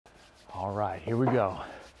All right, here we go.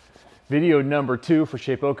 Video number 2 for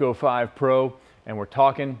Shapeoko 5 Pro, and we're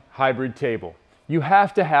talking hybrid table. You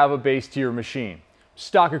have to have a base to your machine.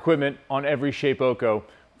 Stock equipment on every Shapeoko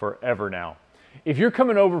forever now. If you're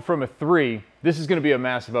coming over from a 3, this is going to be a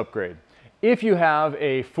massive upgrade. If you have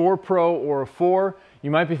a 4 Pro or a 4,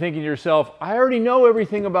 you might be thinking to yourself, I already know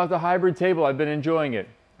everything about the hybrid table, I've been enjoying it.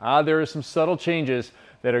 There are some subtle changes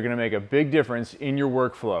that are going to make a big difference in your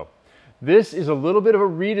workflow. This is a little bit of a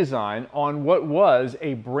redesign on what was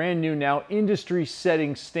a brand new, now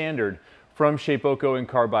industry-setting standard from Shapeoko and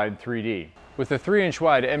Carbide 3D. With the 3-inch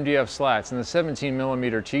wide MDF slats and the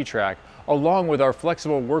 17mm T-track, along with our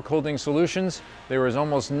flexible work-holding solutions, there is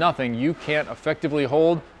almost nothing you can't effectively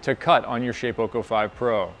hold to cut on your Shapeoko 5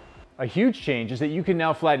 Pro. A huge change is that you can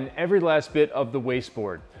now flatten every last bit of the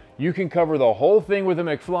wasteboard. You can cover the whole thing with a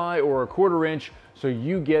McFly or a 1/4 inch so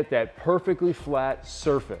you get that perfectly flat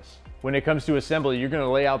surface. When it comes to assembly, you're going to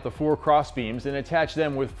lay out the 4 cross beams and attach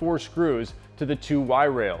them with 4 screws to the 2 Y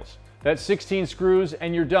rails. That's 16 screws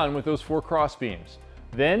and you're done with those 4 cross beams.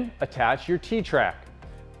 Then attach your T-track.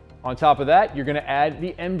 On top of that, you're going to add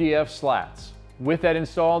the MDF slats. With that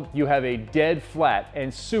installed, you have a dead flat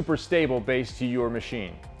and super stable base to your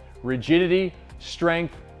machine. Rigidity,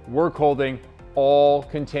 strength, work holding, all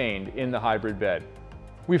contained in the hybrid bed.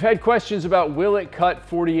 We've had questions about, will it cut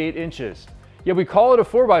 48 inches? Yeah, we call it a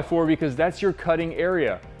 4x4 because that's your cutting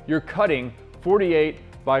area. You're cutting 48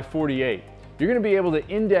 by 48. You're going to be able to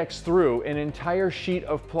index through an entire sheet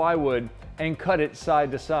of plywood and cut it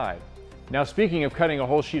side to side. Now, speaking of cutting a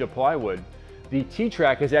whole sheet of plywood, the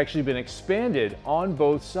T-track has actually been expanded on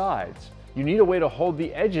both sides. You need a way to hold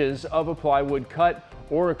the edges of a plywood cut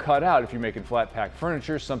or a cutout if you're making flat pack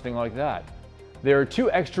furniture, something like that. There are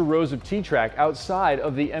 2 extra rows of T-track outside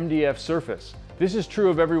of the MDF surface. This is true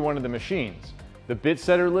of every one of the machines. The bit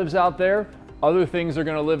setter lives out there, other things are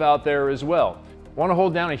going to live out there as well. Want to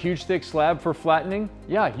hold down a huge thick slab for flattening?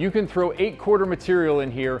 Yeah, you can throw 8/4 material in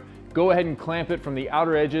here, go ahead and clamp it from the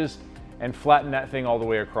outer edges and flatten that thing all the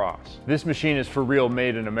way across. This machine is for real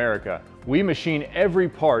made in America. We machine every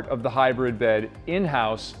part of the hybrid bed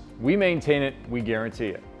in-house. We maintain it, we guarantee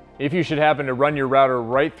it. If you should happen to run your router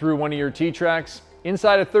right through one of your T-tracks,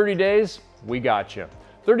 inside of 30 days, we got you.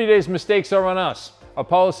 30 days mistakes are on us. A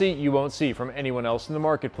policy you won't see from anyone else in the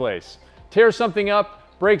marketplace. Tear something up,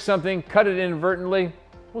 break something, cut it inadvertently,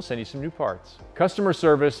 we'll send you some new parts. Customer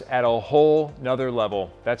service at a whole nother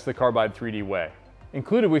level. That's the Carbide 3D way.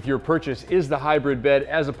 Included with your purchase is the hybrid bed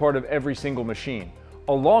as a part of every single machine,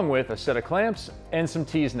 along with a set of clamps and some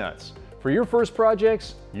tease nuts. For your first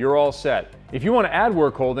projects, you're all set. If you want to add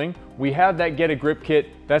work holding, we have that Get a Grip kit.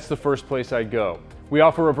 That's the first place I'd go. We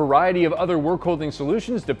offer a variety of other work holding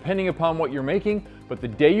solutions depending upon what you're making, but the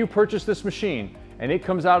day you purchase this machine and it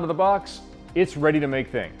comes out of the box, it's ready to make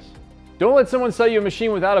things. Don't let someone sell you a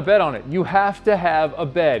machine without a bed on it. You have to have a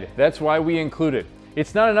bed. That's why we include it.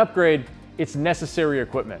 It's not an upgrade, it's necessary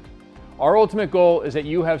equipment. Our ultimate goal is that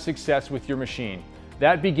you have success with your machine.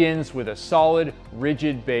 That begins with a solid,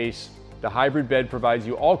 rigid base. The hybrid bed provides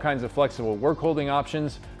you all kinds of flexible work holding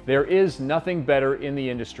options. There is nothing better in the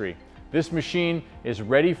industry. This machine is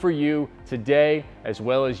ready for you today as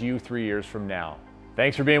well as you 3 years from now.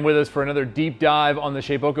 Thanks for being with us for another deep dive on the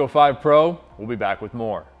Shapeoko 5 Pro. We'll be back with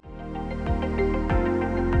more.